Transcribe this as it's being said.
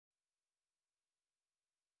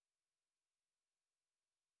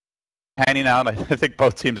hanging out. I think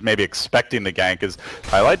both teams may be expecting the gank as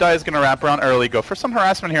Highlight Die is going to wrap around early, go for some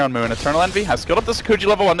harassment here on Moon. Eternal Envy has skilled up the Sakuji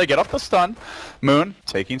level 1, they get off the stun. Moon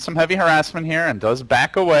taking some heavy harassment here and does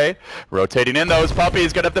back away. Rotating in those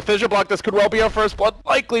Puppey's going to have the fissure block. This could well be our first blood,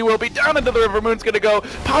 likely will be down into the river. Moon's going to go,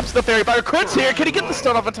 pops the fairy fire, crits here, can he get the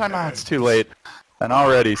stun off in time? Ah, it's too late. And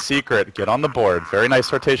already Secret get on the board. Very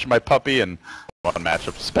nice rotation by Puppey and one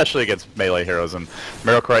matchup, especially against melee heroes, and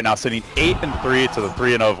Miracle right now sitting 8-3 to the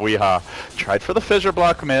 3-0 of Weehaw. Tried for the fissure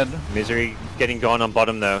block mid. Misery getting going on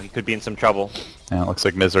bottom though, he could be in some trouble. Yeah, it looks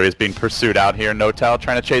like Misery is being pursued out here. No-Tal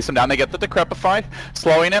trying to chase him down. They get the Decrepify,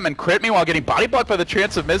 slowing him, and Crit meanwhile getting body blocked by the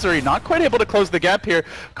Trance of Misery. Not quite able to close the gap here.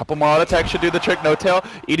 A couple more auto attacks should do the trick. No-Tal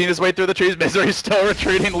eating his way through the trees. Misery still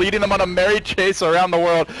retreating, leading them on a merry chase around the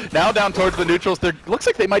world. Now down towards the neutrals. Looks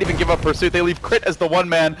like they might even give up pursuit. They leave Crit as the one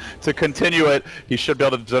man to continue it. He should be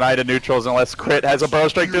able to deny to neutrals unless Crit has a burrow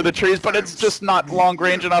strike through the trees, but it's just not long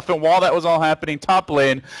range enough. And while that was all happening top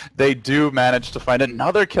lane, they do manage to find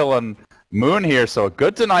another kill on Moon here, so a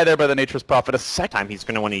good deny there by the Nature's Prophet. A second time he's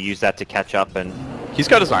going to want to use that to catch up, and he's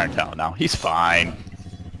got his Iron Talon now. He's fine.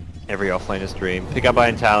 Every offlaner's dream. Pick up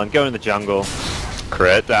Iron Talon, go in the jungle.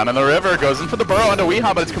 Crit down in the river, goes in for the burrow onto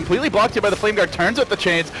Weehaw, but it's completely blocked here by the Flame Guard, turns with the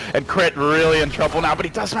chains, and Crit really in trouble now, but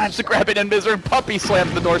he does manage to grab it, and Misery Puppey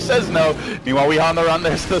slams the door, says no. Meanwhile, Weehaw on the run,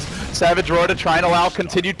 there's the Savage Roar to try and allow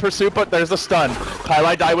continued pursuit, but there's the stun.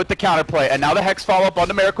 Highlight Die with the counterplay, and now the Hex follow-up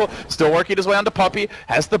onto Miracle, still working his way onto Puppey,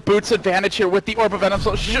 has the boots advantage here with the Orb of Venom,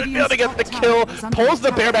 so should be able to get the kill, pulls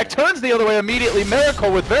the bear back, turns the other way immediately.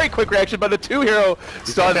 Miracle with very quick reaction by the two-hero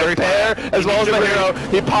stun, the bear as well as the hero.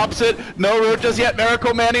 He pops it, no root just yet.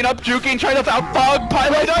 Miracle manning up, juking, trying to outfog,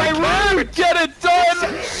 Highlight Die, root, get it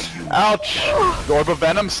done! Ouch. Orb of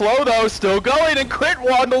Venom slow though, still going, and Crit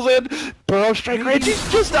wandles in. Burrow strike range,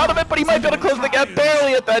 he's just out of it, but he might be able to close the gap.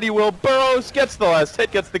 Barely at that he will. Burrows gets the last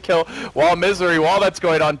hit, gets the kill. While Misery, while that's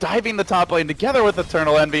going on, diving the top lane together with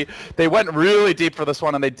Eternal Envy. They went really deep for this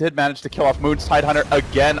one, and they did manage to kill off Moon's Tidehunter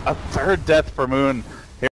again. A third death for Moon.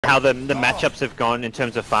 How the matchups have gone in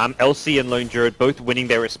terms of farm. LC and Lone Druid both winning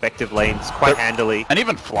their respective lanes quite handily. And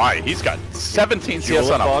even Fly, he's got 17 CS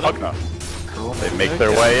on a Pugna. They make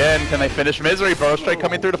their way in. Can they finish Misery? Burrow Strike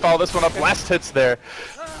coming through to follow this one up. Last hits there.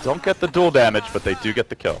 Don't get the dual damage, but they do get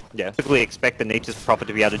the kill. Yeah, typically expect the Nature's Prophet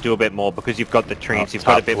to be able to do a bit more because you've got the trees, you've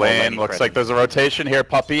got a bit more lane. Looks like there's a rotation here.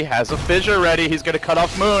 Puppey has a fissure ready. He's going to cut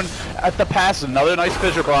off Moon at the pass. Another nice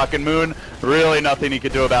fissure block, and Moon, really nothing he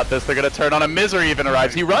can do about this. They're going to turn on him. Misery even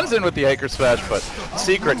arrives. He runs in with the Acre Smash, but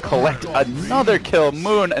Secret collect another kill.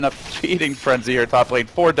 Moon in a feeding frenzy here. Top lane,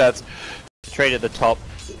 4 deaths. Trade at the top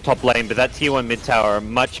lane, but that tier 1 mid tower, a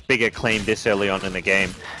much bigger claim this early on in the game.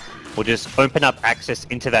 Will just open up access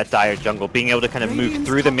into that dire jungle, being able to kind of move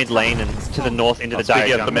through the mid lane and to the north into the dire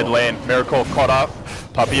jungle. The mid lane, Miracle caught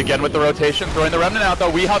off. Puppey again with the rotation, throwing the Remnant out though.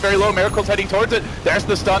 Weehaw very low, Miracle's heading towards it. There's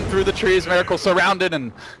the stun through the trees, Miracle surrounded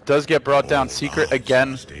and does get brought down. Secret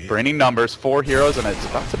again, braining numbers, 4 heroes, and it's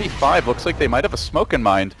about to be 5. Looks like they might have a smoke in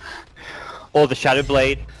mind. Or the Shadow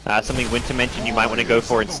Blade, something Winter mentioned you might want to go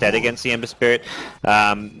for instead against the Ember Spirit.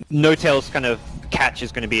 No-Tail's kind of catch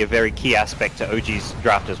is going to be a very key aspect to OG's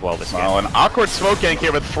draft as well this game. An awkward smoke gank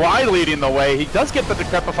here with Fly leading the way. He does get the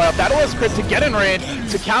Decrepify. That allows Crit to get in range,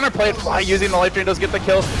 to counterplay it. Fly using the life drain does get the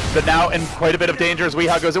kill, but now in quite a bit of danger as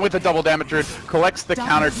Weehaw goes in with the double damage root, collects the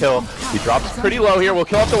counter kill. He drops pretty low here, will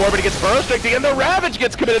kill off the war, but he gets Burrow Strike and the Ravage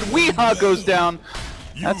gets committed. Weehaw goes down.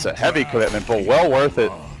 That's a heavy commitment, but well worth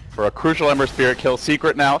it for a crucial Ember Spirit kill.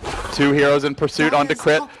 Secret now, 2 heroes in pursuit onto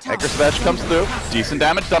Crit. Acre Smash comes through, decent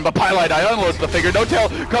damage done, but Highlight Die unloads the figure. No-Tail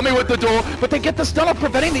coming with the duel, but they get the stun off,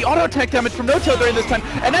 preventing the auto attack damage from No-Tail during this time.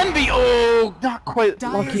 And Envy, oh, not quite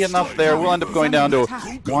lucky enough there. We'll end up going down to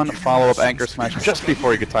 1 follow-up Anchor Smash just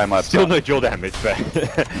before he could time lapse. Still no dual damage, but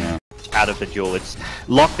out of the duel. It's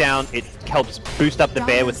lockdown, it helps boost up the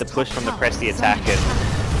bear with the push from the press the attack, and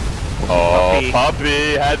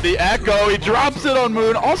Puppey had the echo, he drops it on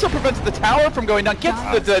Moon, also prevents the tower from going down, gets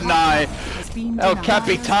the deny. El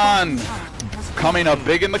Capitan coming up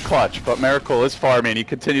big in the clutch, but Miracle is farming, he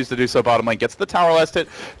continues to do so bottom lane, gets the tower last hit,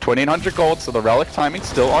 2800 gold, so the relic timing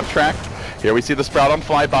still on track. Here we see the Sprout on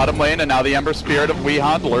Fly bottom lane, and now the Ember Spirit of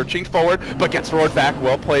Weehaw lurching forward, but gets roared back,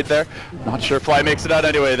 well played there. Not sure Fly makes it out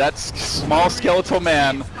anyway, that small skeletal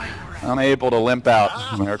man unable to limp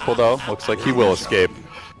out. Miracle though, looks like he will escape.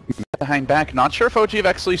 Behind back, not sure if OG have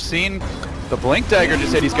actually seen The Blink Dagger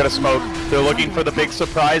just said he's got to smoke. They're looking for the big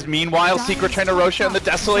surprise. Meanwhile, Secret trying to Roshan and the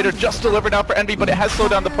Desolator just delivered out for Envy, but it has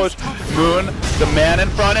slowed down the push. Moon, the man in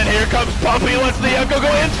front, and here comes Puppey. Lets the Echo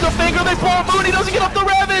go into the finger. They pull out Moon. He doesn't get off the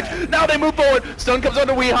Ravage. Now they move forward. Stun comes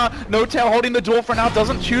onto Weeha. No Tail holding the duel for now.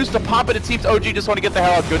 Doesn't choose to pop it. It seems OG just want to get the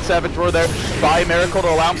hell out. Good Savage Roar there by Miracle to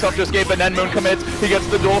allow himself to escape, and then Moon commits. He gets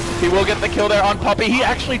the duel. He will get the kill there on Puppey. He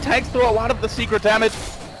actually tanks through a lot of the Secret damage.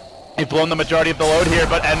 They've blown the majority of the load here,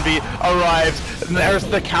 but Envy arrives. And there's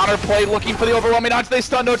the counterplay looking for the overwhelming knocks. They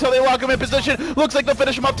stun no till they lock him in position. Looks like they'll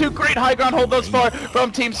finish him up too. Great high ground hold thus far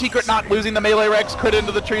from Team Secret, not losing the melee Rex. Crit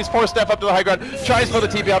into the trees, 4-step up to the high ground. Tries for the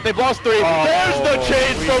TP out. They've lost 3. There's the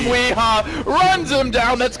change from Weeha. Runs him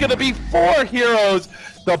down. That's going to be 4 heroes.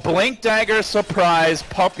 The Blink Dagger surprise.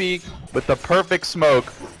 Puppey with the perfect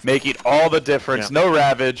smoke, making all the difference. No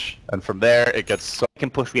Ravage, and from there it gets so... Can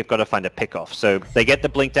push, we've got to find a pickoff. So they get the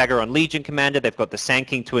Blink Dagger on Legion Commander, they've got the Sand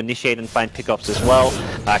King to initiate and find pickoffs as well.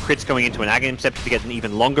 Crit's going into an Aghanim Scepter to get an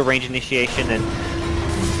even longer range initiation, and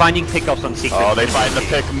finding pickoffs on Secret. Oh, they find the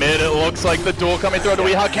pick mid. It looks like the duel coming through to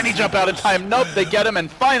Weeha. Can he jump out in time? Nope, they get him,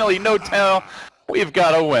 and finally, no tail. We've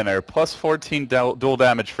got a winner. Plus 14 duel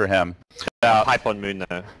damage for him. Hype on Moon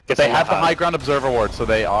though. But they have the high ground Observer Ward, so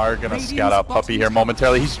they are going to scout out Puppey here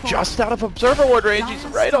momentarily. He's just out of Observer Ward range. He's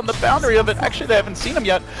right on the boundary of it. Actually, they haven't seen him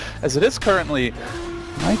yet, as it is currently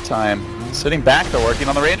nighttime. Sitting back, they're working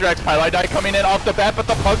on the Ranger Axe. Pylai Die coming in off the bat, but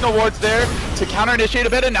the Pugna Ward's there to counter-initiate a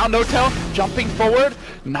bit, and now No Tail jumping forward.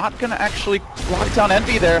 Not going to actually lock down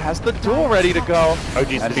Envy there. Has the duel ready to go.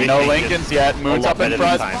 Envy no Lincolns yet. Moon's up in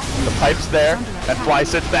front. The Pipe's there, and Fly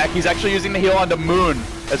sits back. He's actually using the heal onto Moon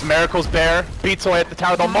as Miracle's Bear beats away at the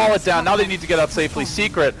tower. They'll maul it down. Now they need to get out safely.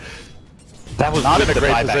 Secret. That was not in a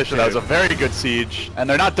great position. That was a very good siege. And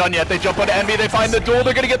they're not done yet. They jump onto Envy. They find the duel.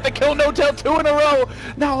 They're going to get the kill. No Tail 2 in a row.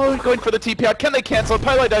 Now going for the TP out. Can they cancel it?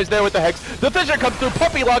 Pylai Die's there with the Hex. The Fissure comes through.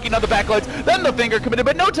 Puppey locking on the backlights. Then the Finger committed,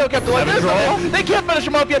 but No Tail kept alive. They can't finish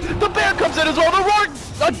him off yet. The Bear comes in as well. The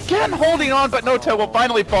Roar again holding on, but No Tail will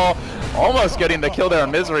finally fall. Almost getting the kill there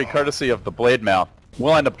on Misery, courtesy of the Blade Mail.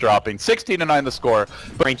 Will end up dropping. 16-9 the score.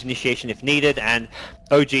 Range initiation if needed, and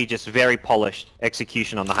OG just very polished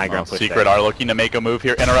execution on the high ground push. Secret are looking to make a move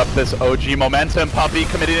here, interrupt this OG momentum. Puppey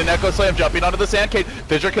committing an Echo Slam, jumping onto the Sand Cage.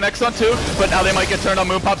 Fissure connects on 2, but now they might get turned on.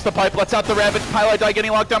 Moon pops the pipe, lets out the Ravage. Pylai Die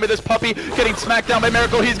getting locked down by this Puppey, getting smacked down by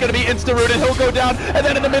Miracle. He's going to be insta-rooted, he'll go down, and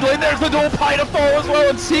then in the mid lane, there's the dual Pie to fall as well,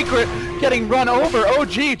 and Secret getting run over.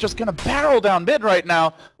 OG just going to barrel down mid right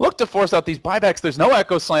now. Look to force out these buybacks. There's no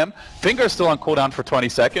Echo Slam. Finger's still on cooldown for 20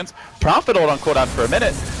 seconds. Prophet hold on cooldown for a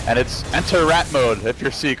minute, and it's enter rat mode if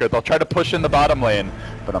you're Secret. They'll try to push in the bottom lane,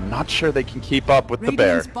 but I'm not sure they can keep up with the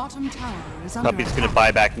Bear. Puppey's going to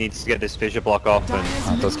buy back, needs to get this Fissure block off,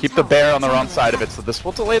 and does keep the Bear on the wrong side of it, so this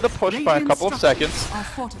will delay the push by a couple of seconds,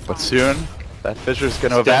 but soon that Fissure's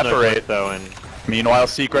going to evaporate. Though, and meanwhile,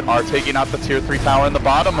 Secret are taking out the tier 3 tower in the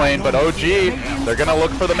bottom lane, but OG, they're going to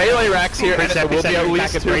look for the melee racks here, and it will be at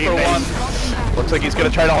least 2 for 1. Looks like he's going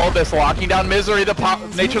to try to hold this, locking down Misery. The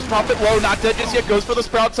Nature's Prophet low, not dead just yet, goes for the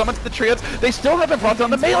Sprout, summons the Triads. They still haven't brought down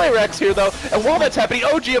the melee Rex here though, and while that's happening,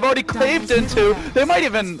 OG have already claved into. They might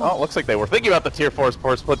even, oh, looks like they were thinking about the tier 4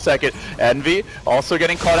 for a split second. Envy also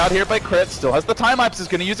getting caught out here by Crit, still has the time lapse, is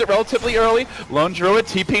going to use it relatively early. Lone Druid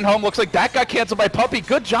TPing home, looks like that got canceled by Puppey.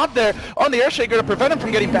 Good job there on the Airshaker to prevent him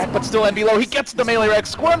from getting back, but still Envy low. He gets the melee Rex,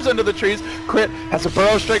 squirms into the trees. Crit has a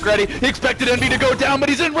Burrow Strike ready. He expected Envy to go down, but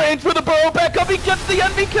he's in range for the Burrow back up. He gets the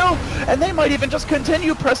Envy kill, and they might even just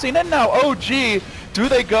continue pressing in now. OG, do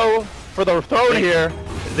they go for the throne here?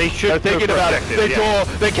 They should. They're thinking about it. They duel.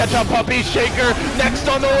 They catch up Puppey. Shaker next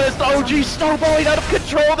on the list. OG snowballing out of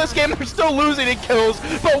control this game. They're still losing in kills,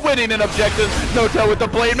 but winning in objectives. No Tail with the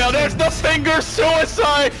Blade Mail. There's the Finger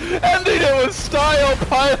Suicide. Ending it with style.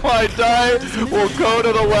 Pylai Die will go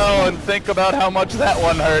to the well and think about how much that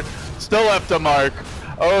one hurt. Still left a mark.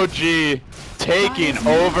 OG taking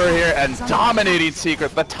over here and dominating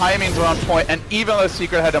Secret. The timings were on point, and even though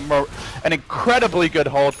Secret had an incredibly good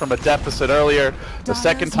hold from a deficit earlier, the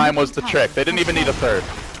second time was the trick. They didn't even need a third.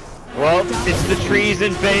 Well, it's the trees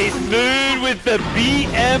and base. Moon with the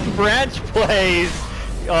BM branch plays.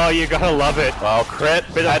 Oh, you gotta love it. Well, Crit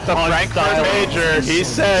at the Frankfurt Major, he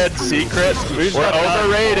said Secret were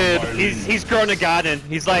overrated. He's grown a garden.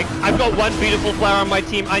 He's like, I've got one beautiful flower on my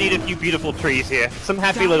team. I need a few beautiful trees here. Some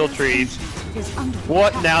happy little trees.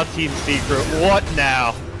 What now, Team Secret? What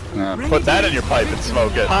now? Put that in your pipe and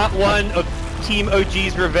smoke it. Part 1 of Team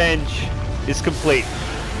OG's revenge is complete.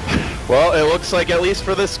 Well, it looks like, at least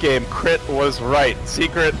for this game, Crit was right.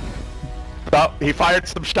 Secret Oh, he fired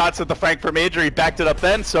some shots at the Frankfurt Major. He backed it up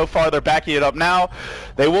then. So far, they're backing it up now.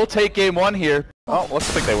 They will take game 1 here. Oh, let's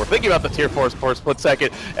think they were thinking about the tier 4s for a split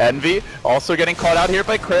second. Envy also getting caught out here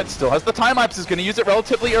by Crit. Still has the time lapse. Is going to use it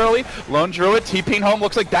relatively early. Lone Druid TPing home.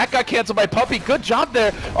 Looks like that got canceled by Puppey. Good job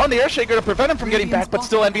there on the Airshaker to prevent him from getting back, but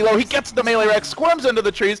still Envy low. He gets the melee Rex, squirms into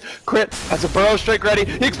the trees. Crit has a burrow strike ready.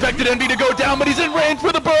 He expected Envy to go down, but he's in range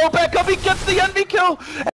for the burrow back up. He gets the Envy kill.